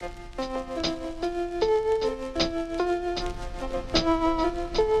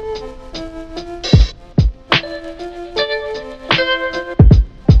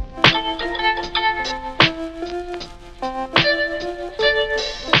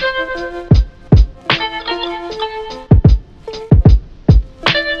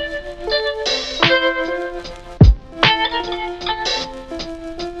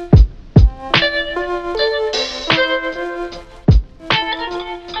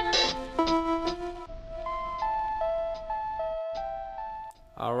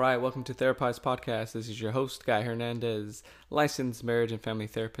right, welcome to Therapize Podcast. This is your host, Guy Hernandez, licensed marriage and family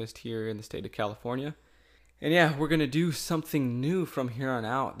therapist here in the state of California. And yeah, we're going to do something new from here on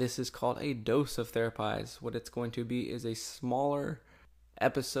out. This is called a dose of Therapize. What it's going to be is a smaller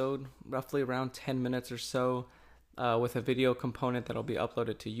episode, roughly around 10 minutes or so, with a video component that'll be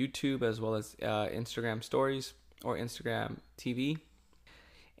uploaded to YouTube as well as Instagram stories or Instagram TV.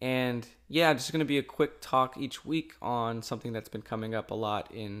 And yeah, just going to be a quick talk each week on something that's been coming up a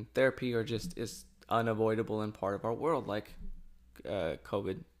lot in therapy or just is unavoidable in part of our world, like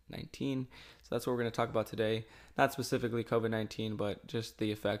COVID-19. So that's what we're going to talk about today. Not specifically COVID-19, but just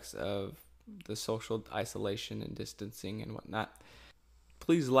the effects of the social isolation and distancing and whatnot.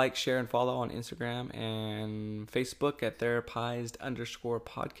 Please like, share, and follow on Instagram and Facebook at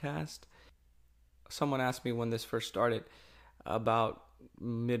therapized_podcast. Someone asked me when this first started about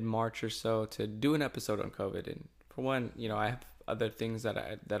mid-March or so to do an episode on COVID, and for one, I have other things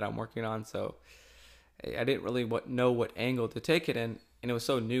that I'm working on, so I didn't really know what angle to take it in, and it was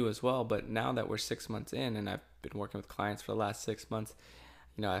so new as well. But now that we're 6 months in, and I've been working with clients for the last 6 months,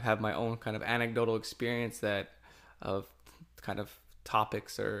 I have my own kind of anecdotal experience that of kind of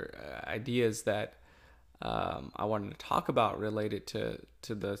topics or ideas that I wanted to talk about related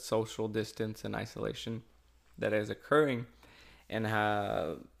to the social distance and isolation that is occurring, and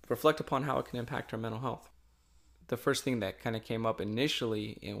reflect upon how it can impact our mental health. The first thing that kind of came up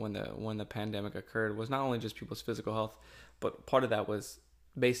initially when the pandemic occurred was not only just people's physical health, but part of that was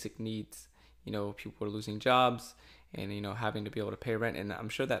basic needs. People were losing jobs and, having to be able to pay rent. And I'm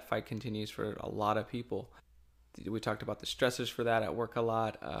sure that fight continues for a lot of people. We talked about the stressors for that at work a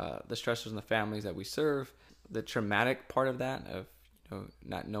lot, the stressors in the families that we serve, the traumatic part of that of,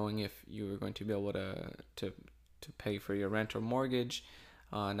 not knowing if you were going to be able to pay for your rent or mortgage,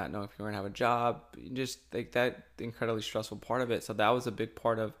 not knowing if you're going to have a job, just like that incredibly stressful part of it. So that was a big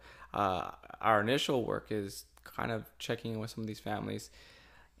part of our initial work, is kind of checking in with some of these families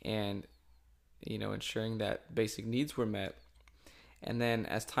and, ensuring that basic needs were met. And then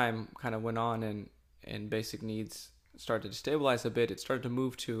as time kind of went on and basic needs started to stabilize a bit, it started to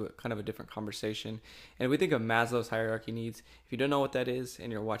move to kind of a different conversation. And we think of Maslow's hierarchy needs. If you don't know what that is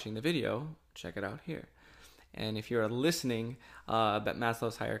and you're watching the video, check it out here. And if you're listening, that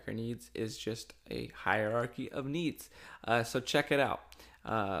Maslow's hierarchy needs is just a hierarchy of needs. So check it out.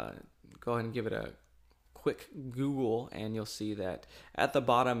 Go ahead and give it a quick Google, and you'll see that at the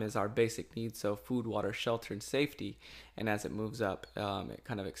bottom is our basic needs, so food, water, shelter, and safety. And as it moves up, it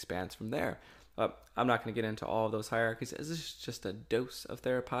kind of expands from there. I'm not going to get into all of those hierarchies. This is just a dose of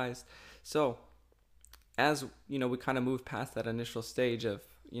Therapize. So as we kind of move past that initial stage of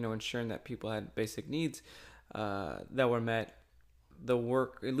ensuring that people had basic needs that were met, the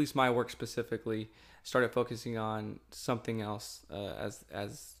work, at least my work specifically, started focusing on something else as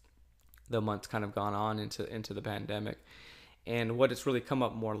the months kind of gone on into the pandemic. And what it's really come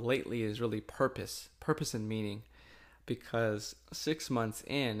up more lately is really purpose and meaning. Because 6 months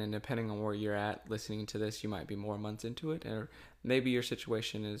in, and depending on where you're at listening to this, you might be more months into it, or maybe your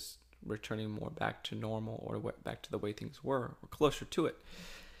situation is returning more back to normal or back to the way things were or closer to it.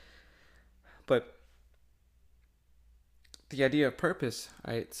 But the idea of purpose,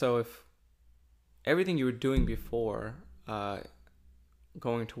 right? So if everything you were doing before,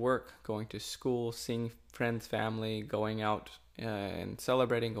 going to work, going to school, seeing friends, family, going out and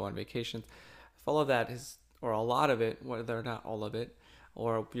celebrating, going on vacations, if all of that is, or a lot of it, whether or not all of it,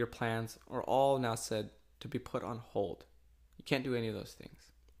 or your plans are all now said to be put on hold. You can't do any of those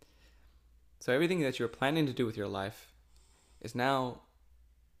things. So everything that you're planning to do with your life is now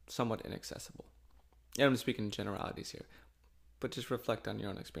somewhat inaccessible. And I'm speaking in generalities here, but just reflect on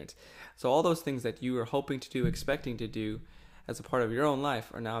your own experience. So all those things that you were hoping to do, expecting to do as a part of your own life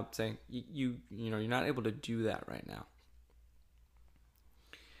are now saying you're not able to do that right now.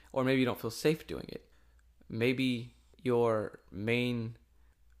 Or maybe you don't feel safe doing it. Maybe your main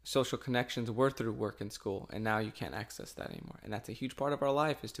social connections were through work and school, and now you can't access that anymore. And that's a huge part of our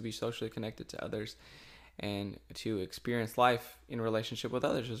life, is to be socially connected to others and to experience life in relationship with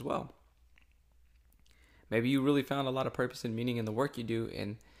others as well. Maybe you really found a lot of purpose and meaning in the work you do,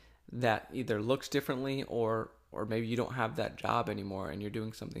 and that either looks differently or maybe you don't have that job anymore and you're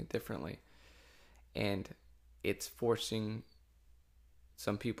doing something differently. And it's forcing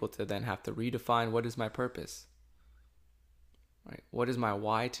some people to then have to redefine, what is my purpose? Right? What is my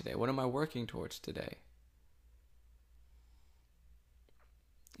why today? What am I working towards today?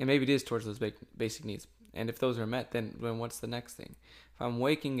 And maybe it is towards those basic needs. And if those are met, then what's the next thing? If I'm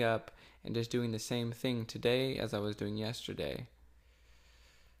waking up and just doing the same thing today as I was doing yesterday,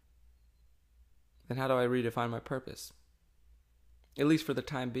 then how do I redefine my purpose? at least for the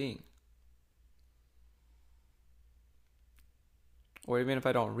time being. Or even if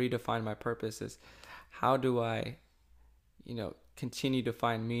I don't redefine my purpose, is how do I, continue to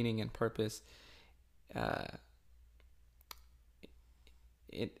find meaning and purpose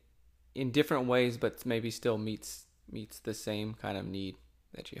in different ways, but maybe still meets the same kind of need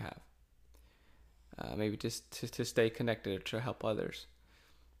that you have. Maybe just to stay connected or to help others.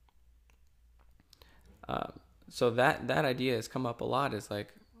 So that idea has come up a lot. Is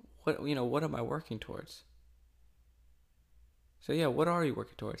like, what am I working towards? So yeah, what are you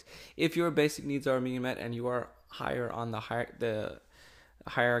working towards? If your basic needs are being met and you are higher on the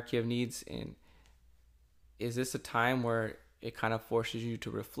hierarchy of needs, and is this a time where it kind of forces you to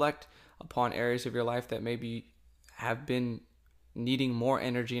reflect upon areas of your life that maybe have been needing more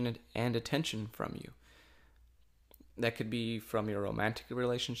energy and attention from you? That could be from your romantic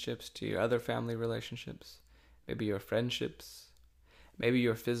relationships to your other family relationships, maybe your friendships, maybe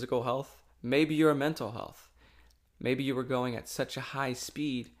your physical health, maybe your mental health. Maybe you were going at such a high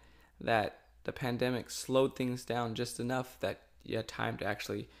speed that the pandemic slowed things down just enough that you had time to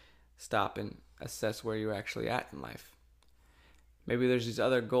actually stop and assess where you're actually at in life. Maybe there's these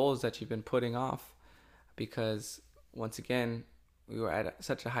other goals that you've been putting off because, once again, we were at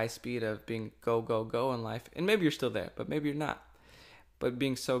such a high speed of being go, go, go in life. And maybe you're still there, but maybe you're not. But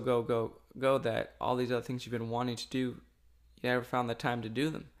being so go, go, go that all these other things you've been wanting to do, you never found the time to do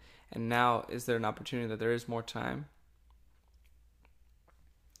them. And now, is there an opportunity that there is more time?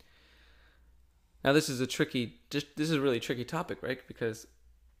 Now, this is a really tricky topic, right? Because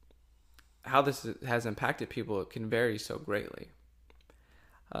how this has impacted people, it can vary so greatly.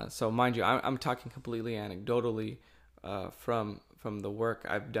 So mind you, I'm talking completely anecdotally from the work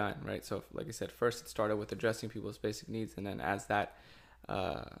I've done, right? So like I said, first it started with addressing people's basic needs, and then as that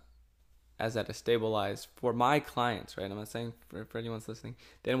has stabilized for my clients, right? I'm not saying for anyone's listening.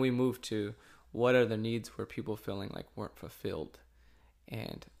 Then we moved to what are the needs where people feeling like weren't fulfilled,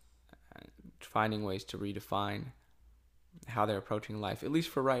 and finding ways to redefine how they're approaching life, at least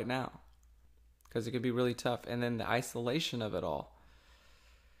for right now, because it could be really tough. And then the isolation of it all.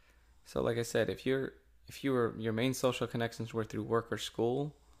 So like I said, if your main social connections were through work or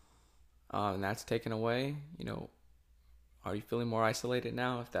school, and that's taken away, are you feeling more isolated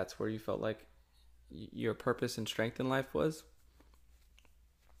now? If that's where you felt like your purpose and strength in life was,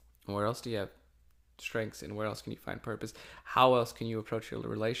 where else do you have strengths, and where else can you find purpose? How else can you approach your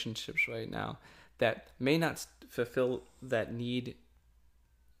relationships right now that may not fulfill that need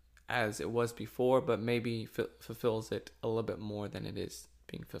as it was before, but maybe fulfills it a little bit more than it is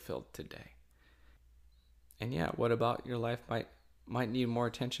being fulfilled today? And yeah, what about your life might need more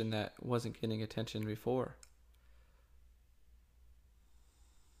attention that wasn't getting attention before?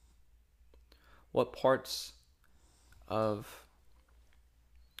 What parts of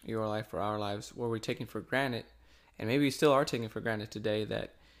your life or our lives were we taking for granted, and maybe we still are taking for granted today,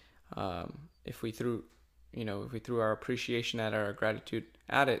 that if we threw our appreciation at our gratitude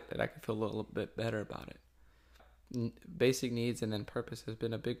at it, that I could feel a little bit better about it. Basic needs and then purpose has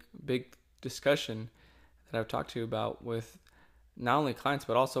been a big discussion that I've talked to you about with not only clients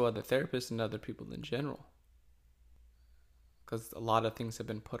but also other therapists and other people in general, because a lot of things have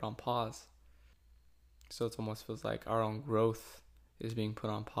been put on pause. So it almost feels like our own growth is being put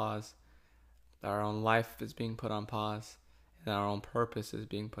on pause, our own life is being put on pause, and our own purpose is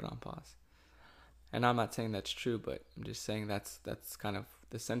being put on pause. And I'm not saying that's true, but I'm just saying that's kind of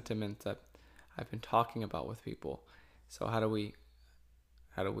the sentiment that I've been talking about with people. So how do we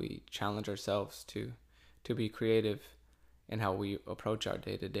challenge ourselves to be creative in how we approach our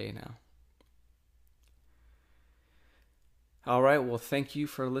day-to-day now? All right, well, thank you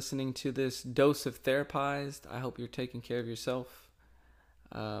for listening to this dose of Therapized. I hope you're taking care of yourself.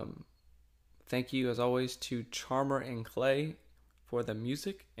 Thank you, as always, to Charmer and Clay for the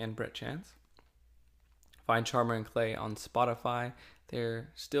music, and Brett Chance. Find Charmer and Clay on Spotify. They're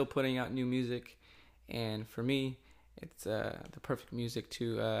still putting out new music, and for me, it's the perfect music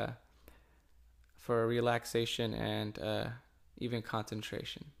for relaxation and even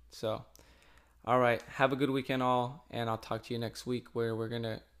concentration. So, all right, have a good weekend all, and I'll talk to you next week, where we're going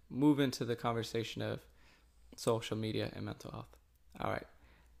to move into the conversation of social media and mental health. All right.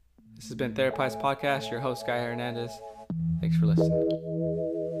 This has been Therapized Podcast, your host, Guy Hernandez. Thanks for listening.